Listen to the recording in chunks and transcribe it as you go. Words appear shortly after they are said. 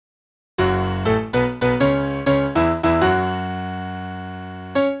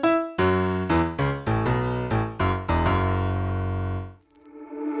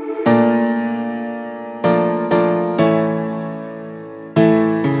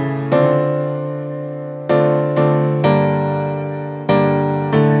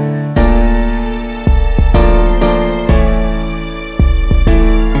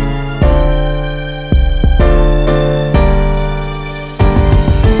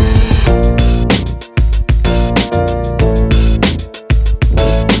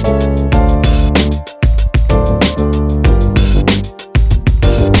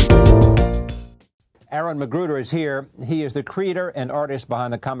is here. He is the creator and artist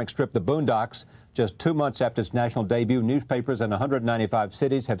behind the comic strip The Boondocks. Just 2 months after its national debut, newspapers in 195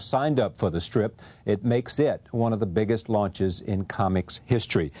 cities have signed up for the strip. It makes it one of the biggest launches in comics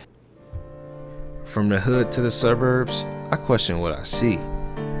history. From the hood to the suburbs, I question what I see.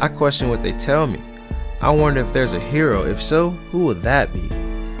 I question what they tell me. I wonder if there's a hero. If so, who would that be?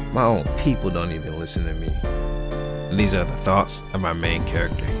 My own people don't even listen to me. And these are the thoughts of my main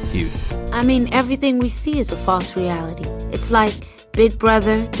character, Huey. I mean, everything we see is a false reality. It's like Big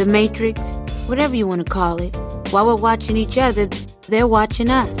Brother, The Matrix, whatever you want to call it. While we're watching each other, they're watching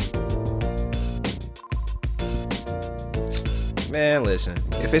us. Man, listen,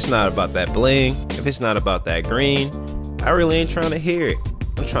 if it's not about that bling, if it's not about that green, I really ain't trying to hear it.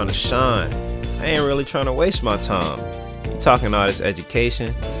 I'm trying to shine. I ain't really trying to waste my time. You talking all this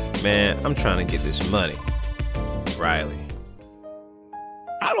education? Man, I'm trying to get this money. Riley.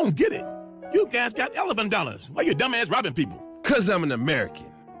 I don't get it. You guys got $11. Why you dumbass robbing people? 'Cause I'm an American.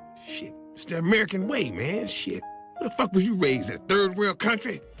 Shit, it's the American way, man. Shit. Where the fuck was you raised in a third world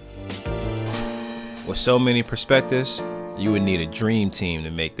country? With so many perspectives, you would need a dream team to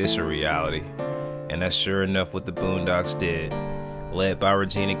make this a reality. And that's sure enough what the Boondocks did. Led by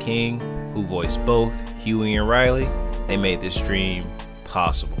Regina King, who voiced both Huey and Riley, they made this dream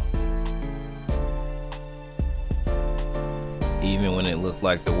possible. Even when it looked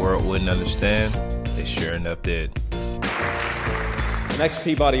like the world wouldn't understand, they sure enough did. The next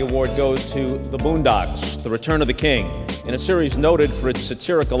Peabody Award goes to The Boondocks, The Return of the King. In a series noted for its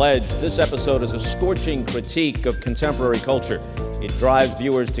satirical edge, this episode is a scorching critique of contemporary culture. It drives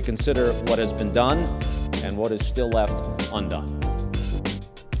viewers to consider what has been done and what is still left undone.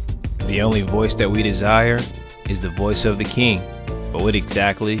 The only voice that we desire is the voice of the king. But what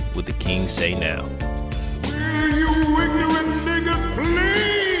exactly would the king say now? Will you ignorant niggas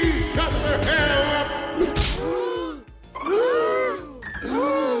please shut the hell up?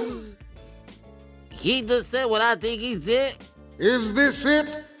 He just said what I think he said. Is this it?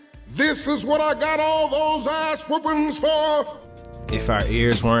 This is what I got all those ass whoopings for? If our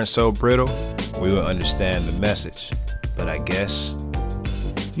ears weren't so brittle, we would understand the message. But I guess...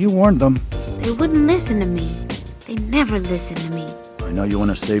 You warned them. They wouldn't listen to me. They never listen to me. I know you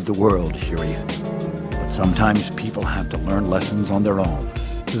want to save the world, Shuri. But sometimes people have to learn lessons on their own,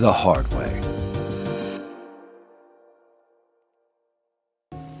 the hard way.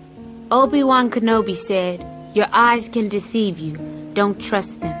 Obi-Wan Kenobi said, "Your eyes can deceive you. Don't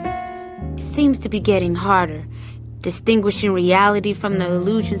trust them." It seems to be getting harder, distinguishing reality from the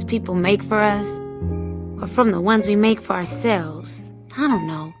illusions people make for us, or from the ones we make for ourselves. I don't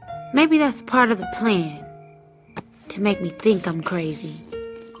know. Maybe that's part of the plan, to make me think I'm crazy.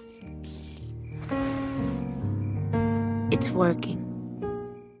 It's working.